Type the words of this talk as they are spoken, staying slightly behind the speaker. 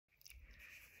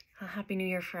Happy New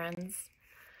Year, friends.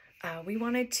 We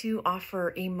wanted to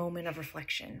offer a moment of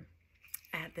reflection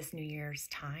at this New Year's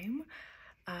time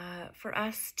for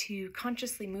us to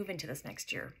consciously move into this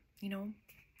next year.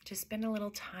 To spend a little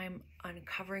time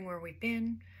uncovering where we've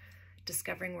been,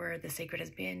 discovering where the sacred has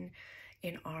been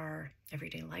in our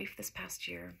everyday life this past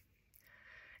year,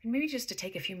 and maybe just to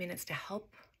take a few minutes to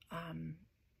help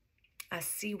us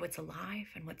see what's alive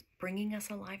and what's bringing us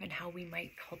alive and how we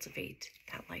might cultivate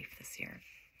that life this year.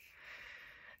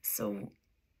 So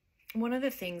one of the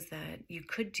things that you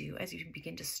could do as you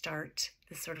begin to start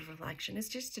this sort of reflection is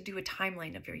just to do a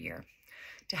timeline of your year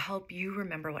to help you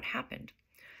remember what happened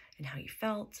and how you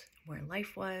felt, where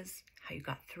life was, how you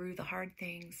got through the hard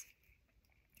things.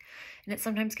 And it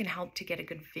sometimes can help to get a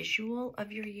good visual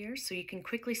of your year so you can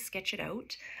quickly sketch it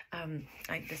out.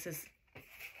 This is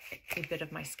a bit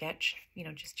of my sketch,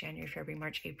 just January, February,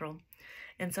 March, April,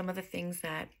 and some of the things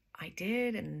that I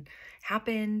did and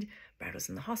happened. Brad was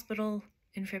in the hospital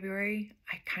in February.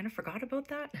 I kind of forgot about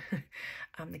that.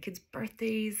 The kids'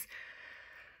 birthdays,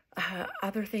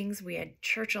 other things. We had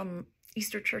church on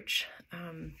Easter church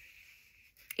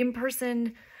in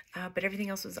person, but everything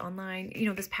else was online,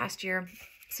 this past year.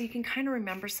 So you can kind of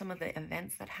remember some of the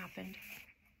events that happened.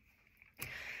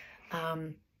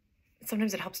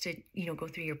 Sometimes it helps to, go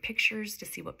through your pictures to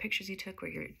see what pictures you took or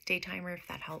your daytimer, if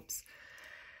that helps.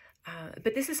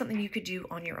 But this is something you could do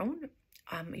on your own.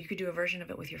 You could do a version of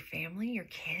it with your family, your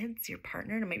kids, your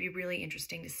partner. And it might be really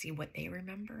interesting to see what they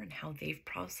remember and how they've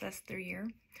processed their year.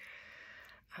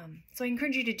 So I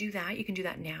encourage you to do that. You can do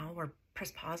that now, or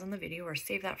press pause on the video, or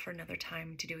save that for another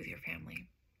time to do with your family.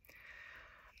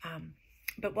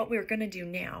 But what we're going to do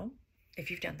now,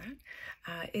 if you've done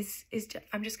that,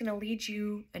 I'm just going to lead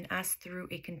you and us through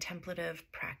a contemplative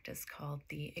practice called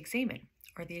the Examen,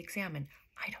 or the Examen.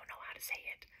 I don't know how to say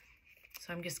it,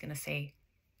 so I'm just going to say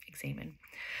Examen,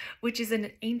 which is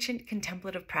an ancient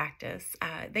contemplative practice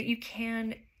that you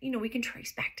can, we can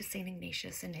trace back to St.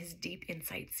 Ignatius and his deep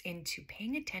insights into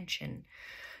paying attention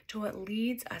to what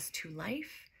leads us to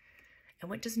life and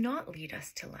what does not lead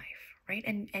us to life, right?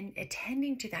 And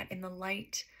attending to that in the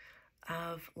light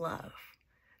of love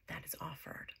that is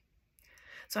offered.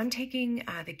 So I'm taking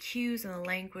the cues and the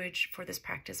language for this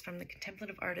practice from the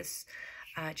contemplative artist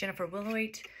Jennifer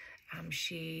Willhoite.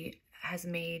 She has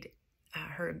made,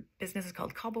 her business is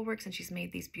called Cobbleworks, and she's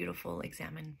made these beautiful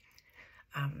Examen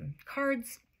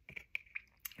cards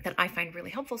that I find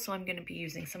really helpful. So I'm going to be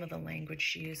using some of the language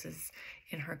she uses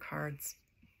in her cards.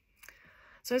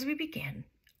 So as we begin,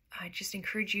 I just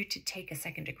encourage you to take a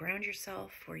second to ground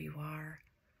yourself where you are.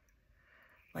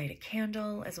 Light a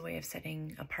candle as a way of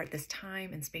setting apart this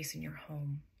time and space in your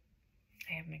home.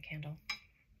 I have my candle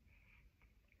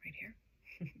right here.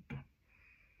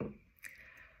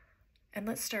 And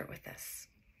let's start with this.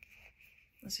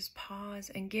 Let's just pause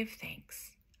and give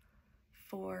thanks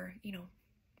for,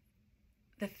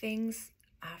 the things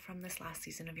from this last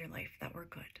season of your life that were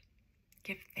good.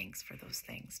 Give thanks for those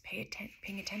things.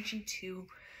 Paying attention to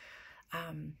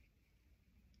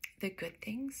the good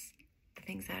things, the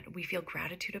things that we feel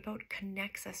gratitude about,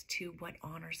 connects us to what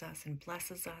honors us and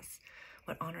blesses us,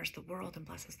 what honors the world and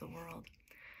blesses the world.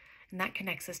 And that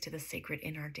connects us to the sacred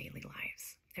in our daily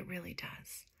lives. It really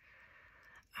does.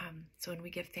 So when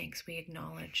we give thanks, we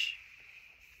acknowledge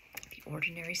the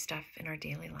ordinary stuff in our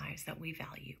daily lives that we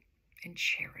value and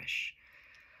cherish,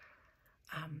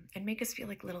 and make us feel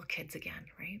like little kids again,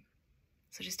 right?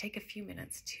 So just take a few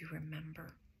minutes to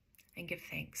remember and give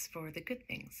thanks for the good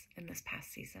things in this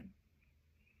past season.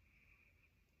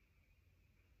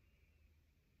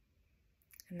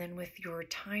 And then with your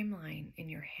timeline in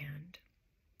your hand,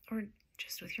 or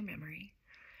just with your memory,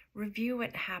 review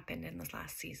what happened in this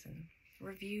last season.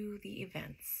 Review the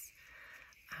events,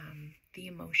 the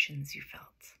emotions you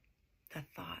felt, the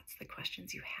thoughts, the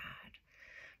questions you had.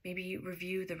 Maybe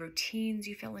review the routines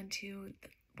you fell into,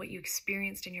 what you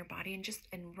experienced in your body,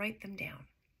 and write them down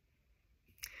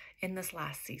in this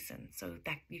last season, so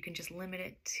that you can just limit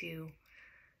it to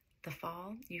the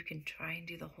fall. You can try and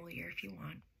do the whole year if you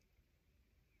want.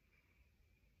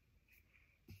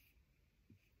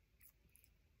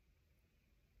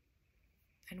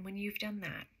 And when you've done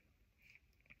that,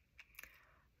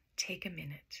 take a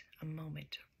minute, a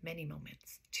moment, many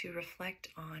moments to reflect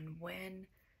on when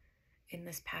in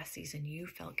this past season you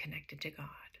felt connected to God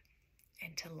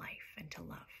and to life and to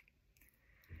love.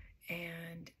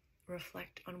 And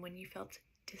reflect on when you felt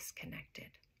disconnected.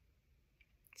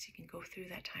 So you can go through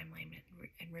that timeline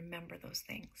and remember those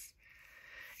things.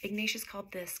 Ignatius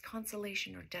called this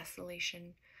consolation or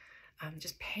desolation.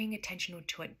 Just paying attention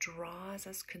to what draws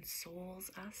us, consoles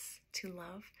us to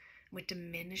love, what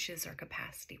diminishes our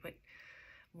capacity,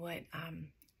 what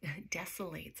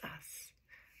desolates us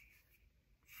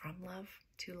from love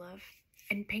to love.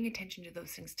 And paying attention to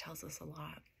those things tells us a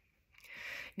lot.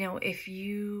 Now, if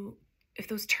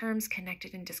those terms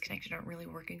connected and disconnected aren't really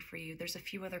working for you, there's a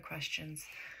few other questions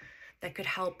that could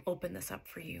help open this up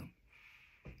for you.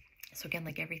 So again,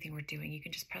 like everything we're doing, you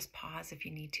can just press pause if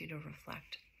you need to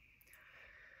reflect.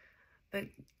 But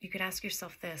you could ask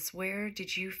yourself this: where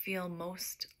did you feel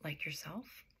most like yourself?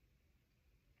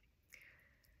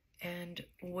 And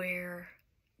where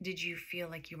did you feel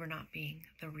like you were not being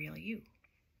the real you?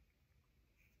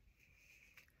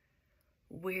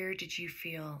 Where did you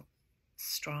feel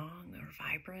strong or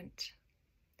vibrant?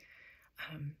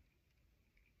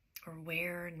 Or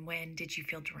where and when did you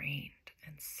feel drained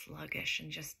and sluggish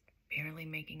and just barely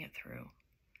making it through?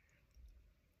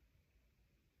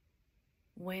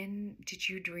 When did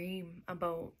you dream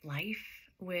about life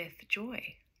with joy?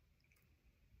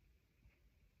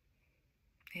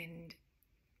 And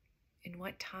in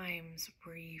what times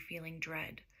were you feeling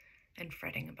dread and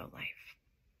fretting about life?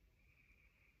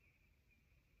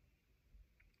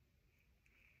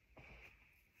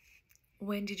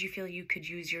 When did you feel you could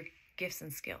use your gifts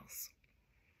and skills?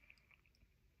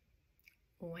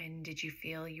 When did you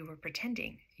feel you were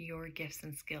pretending your gifts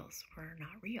and skills were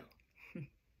not real?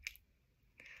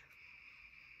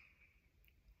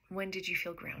 When did you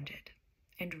feel grounded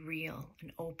and real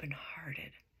and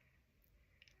open-hearted?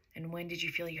 And when did you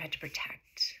feel you had to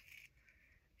protect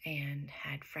and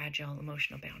had fragile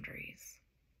emotional boundaries?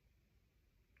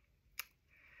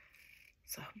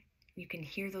 So you can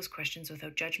hear those questions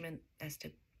without judgment as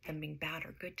to them being bad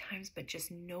or good times, but just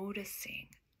noticing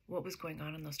what was going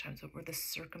on in those times. What were the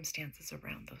circumstances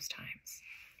around those times?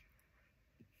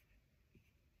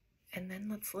 And then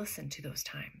let's listen to those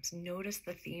times. Notice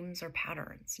the themes or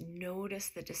patterns. Notice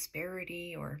the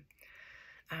disparity or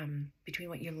between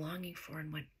what you're longing for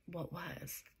and what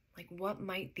was. Like, what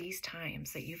might these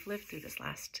times that you've lived through this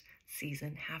last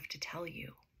season have to tell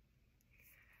you?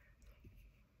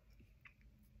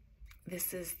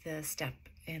 This is the step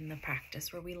in the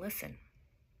practice where we listen.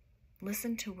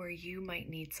 Listen to where you might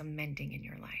need some mending in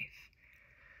your life.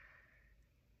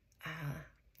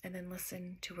 And then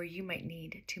listen to where you might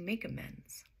need to make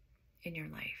amends in your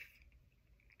life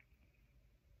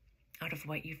out of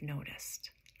what you've noticed.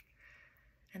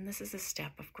 And this is a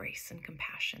step of grace and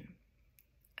compassion.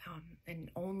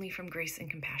 And only from grace and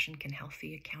compassion can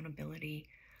healthy accountability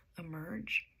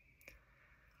emerge.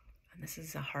 And this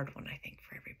is a hard one, I think,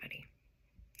 for everybody.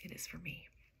 It is for me.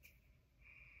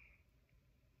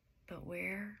 But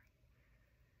where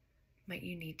might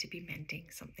you need to be mending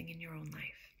something in your own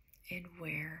life? And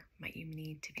where might you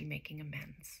need to be making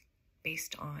amends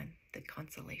based on the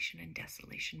consolation and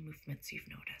desolation movements you've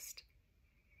noticed?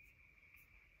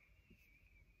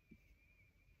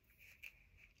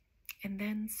 And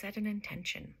then set an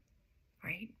intention,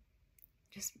 right?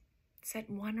 Just set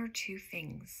one or two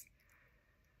things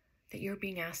that you're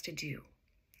being asked to do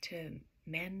to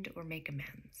mend or make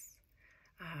amends.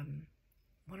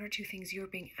 One or two things you're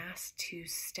being asked to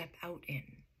step out in,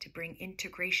 to bring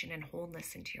integration and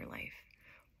wholeness into your life.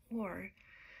 Or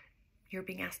you're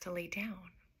being asked to lay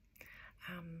down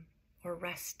or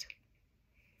rest.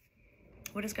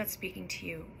 What is God speaking to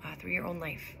you through your own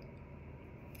life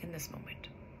in this moment?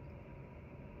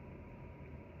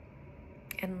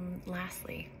 And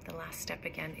lastly, the last step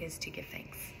again is to give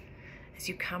thanks. As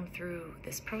you come through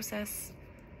this process,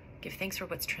 give thanks for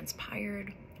what's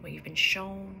transpired, what you've been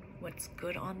shown, what's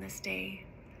good on this day.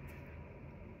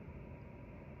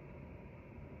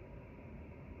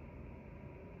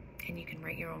 And you can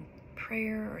write your own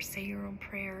prayer or say your own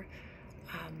prayer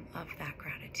of that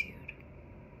gratitude.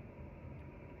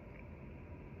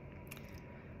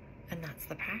 And that's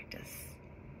the practice.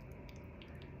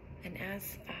 And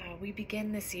as we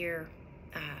begin this year,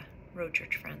 Road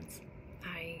Church friends,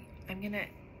 I'm going to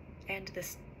end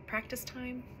this practice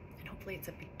time, and hopefully it's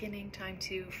a beginning time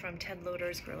too, from Ted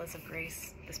Loder's Guerrillas of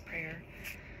Grace, this prayer.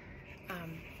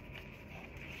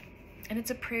 And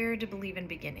it's a prayer to believe in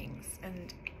beginnings.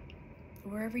 And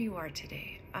wherever you are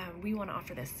today, we want to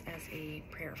offer this as a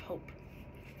prayer of hope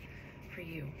for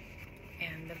you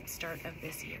and the start of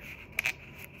this year.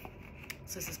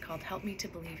 So this is called Help Me to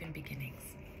Believe in Beginnings.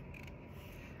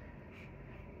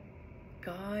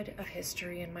 God of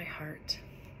history in my heart,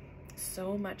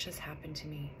 so much has happened to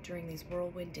me during these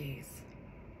whirlwind days.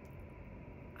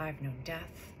 I've known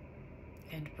death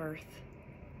and birth.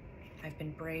 I've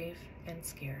been brave and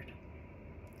scared.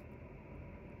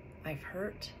 I've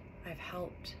hurt, I've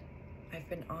helped, I've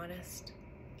been honest,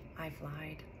 I've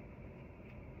lied,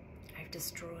 I've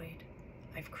destroyed,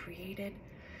 I've created,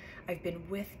 I've been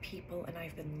with people, and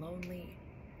I've been lonely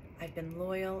I've been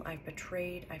loyal, I've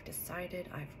betrayed, I've decided,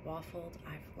 I've waffled,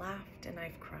 I've laughed, and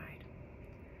I've cried.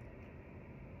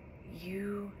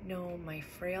 You know my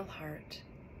frail heart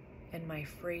and my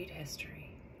frayed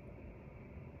history.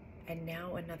 And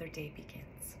now another day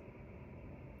begins.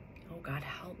 Oh God,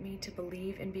 help me to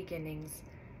believe in beginnings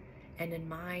and in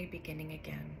my beginning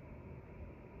again.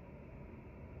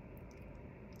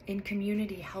 In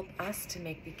community, help us to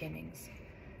make beginnings,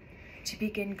 to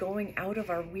begin going out of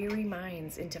our weary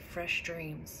minds into fresh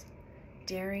dreams,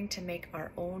 daring to make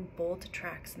our own bold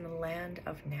tracks in the land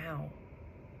of now,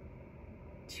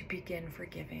 to begin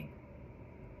forgiving,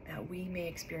 that we may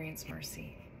experience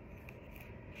mercy,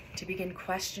 to begin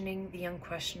questioning the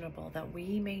unquestionable, that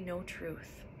we may know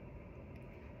truth,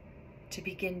 to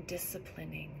begin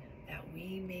disciplining, that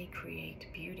we may create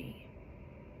beauty,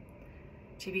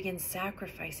 to begin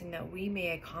sacrificing, that we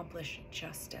may accomplish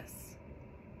justice,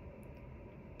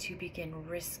 to begin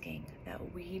risking,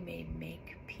 that we may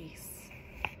make peace,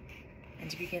 and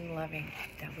to begin loving,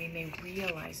 that we may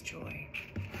realize joy.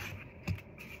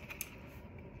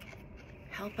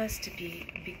 Help us to be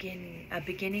a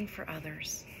beginning for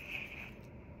others,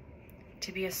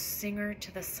 to be a singer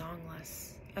to the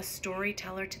songless, a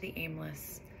storyteller to the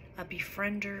aimless, a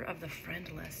befriender of the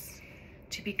friendless,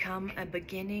 to become a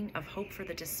beginning of hope for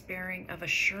the despairing, of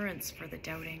assurance for the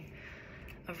doubting,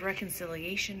 of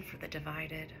reconciliation for the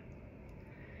divided,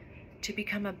 to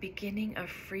become a beginning of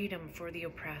freedom for the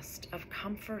oppressed, of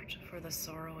comfort for the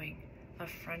sorrowing, of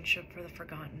friendship for the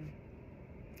forgotten,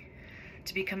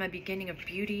 to become a beginning of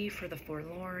beauty for the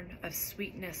forlorn, of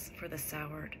sweetness for the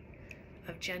soured,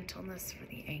 of gentleness for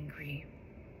the angry,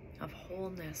 of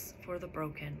wholeness for the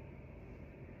broken,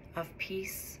 of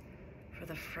peace for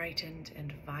the frightened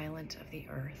and violent of the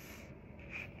earth.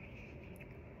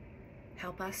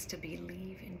 Help us to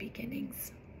believe in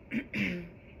beginnings,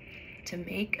 to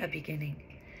make a beginning,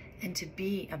 and to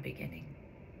be a beginning,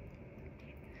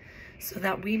 so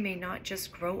that we may not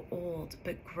just grow old,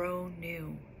 but grow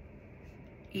new,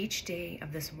 each day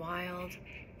of this wild,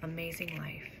 amazing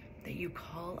life that you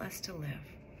call us to live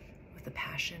with the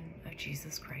passion of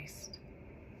Jesus Christ.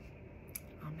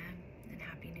 Amen, and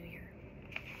Happy New Year.